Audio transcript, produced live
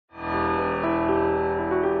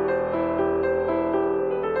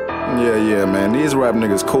Yeah, man, these rap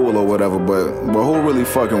niggas cool or whatever, but who really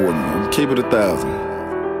fucking with me? Keep it 1,000.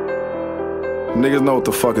 Niggas know what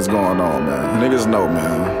the fuck is going on, man. Niggas know,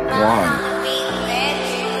 man. 100.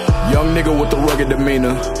 Young nigga with the rugged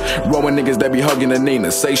demeanor, growing niggas that be hugging the Nina.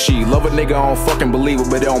 Say she love a nigga, I don't fucking believe it,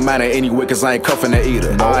 but it don't matter anyway, cause I ain't cuffing her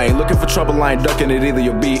either. I ain't looking for trouble, I ain't ducking it either.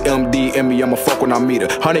 Your BMD, me, I'ma fuck when I meet her.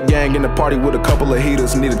 Hunit gang in the party with a couple of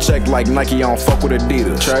heaters. Need a check like Nike, I don't fuck with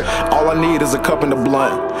Adidas. Check. All I need is a cup and a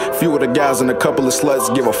blunt. Few of the guys and a couple of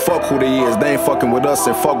sluts. Give a fuck who they is, they ain't fucking with us.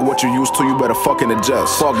 And fuck what you used to, you better fucking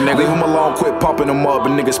adjust. Fuck nigga, leave him alone, quit pumping them up.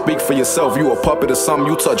 And nigga, speak for yourself, you a puppet or something.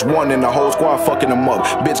 You touch one and the whole squad fucking them up.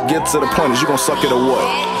 Bitch, get to the point, is you gon' suck it or what?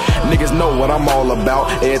 Niggas know what I'm all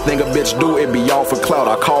about. Everything a bitch do, it be all for clout.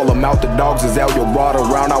 I call them out, the dogs is out, your broad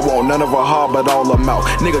around. I want none of her hard, but all them out.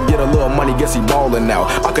 Nigga get a little money, guess he ballin'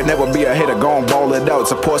 out. I could never be a hater, gon' ball it out.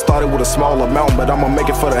 Support started with a small amount, but I'ma make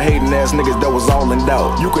it for the hating ass niggas that was all in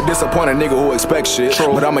doubt. You could disappoint a nigga who expects shit,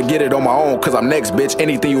 true, but I'ma get it on my own, cause I'm next, bitch.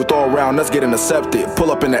 Anything you throw around, let's get intercepted.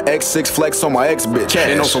 Pull up in the X6, flex on my ex, bitch.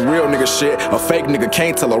 Ain't on some real nigga shit. A fake nigga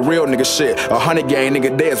can't tell a real nigga shit. A Hunit gang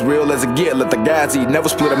nigga, they as real as it get. Let the guys eat, never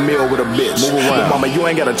split a meal with a bitch. Move around. But mama, you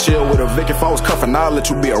ain't gotta chill with a Vic. If I was cuffin', I'd let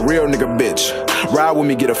you be a real nigga, bitch. Ride with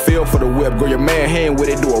me, get a feel for the whip. Girl, your man hand with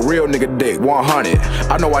it, do a real nigga dick. 100.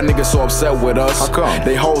 I know why niggas so upset with us. How come?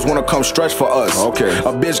 They hoes wanna come stretch for us. Okay.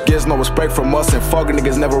 A bitch gets no respect from us, and fuck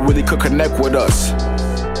niggas never really could connect with us.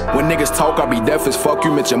 When niggas talk, I be deaf as fuck.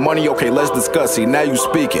 You mention money, okay, let's discuss. See, now you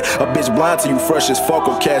speaking. A bitch blind to you, fresh as fuck,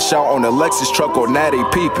 or cash out on the Lexus truck, or now they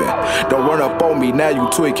peeping. Don't run up on me, now you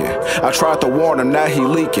tweaking. I tried to warn him, now he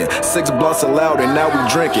leaking. 6 blunts allowed, and now we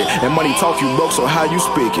drinking. And money talk, you broke, so how you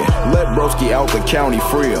speaking? Let broski out the county,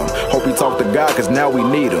 free him. Hope he talk to God, cause now we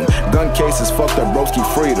need him. Gun cases, fuck that broski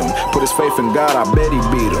freedom. Put his faith in God, I bet he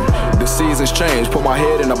beat him. The seasons change, put my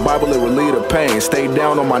head in the Bible, it relieve the pain. Stay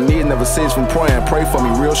down on my knees, never cease from praying. Pray for me,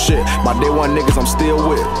 real shit. My day one niggas I'm still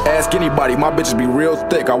with. Ask anybody, my bitches be real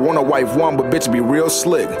thick. I want a wife one, but bitches be real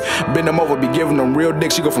slick. Bend them over, be giving them real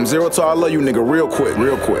dick. She go from 0 to I love you, nigga, real quick.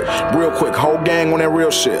 Real quick, whole gang on that real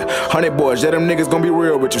shit. Hunit boys, yeah, them niggas gon' be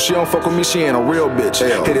real with you. She don't fuck with me, she ain't a real bitch.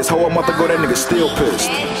 Hit his hoe a month ago, that nigga still pissed.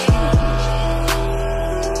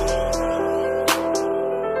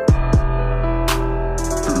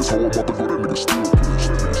 Hit his hoe a month ago, that nigga still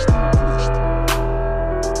pissed.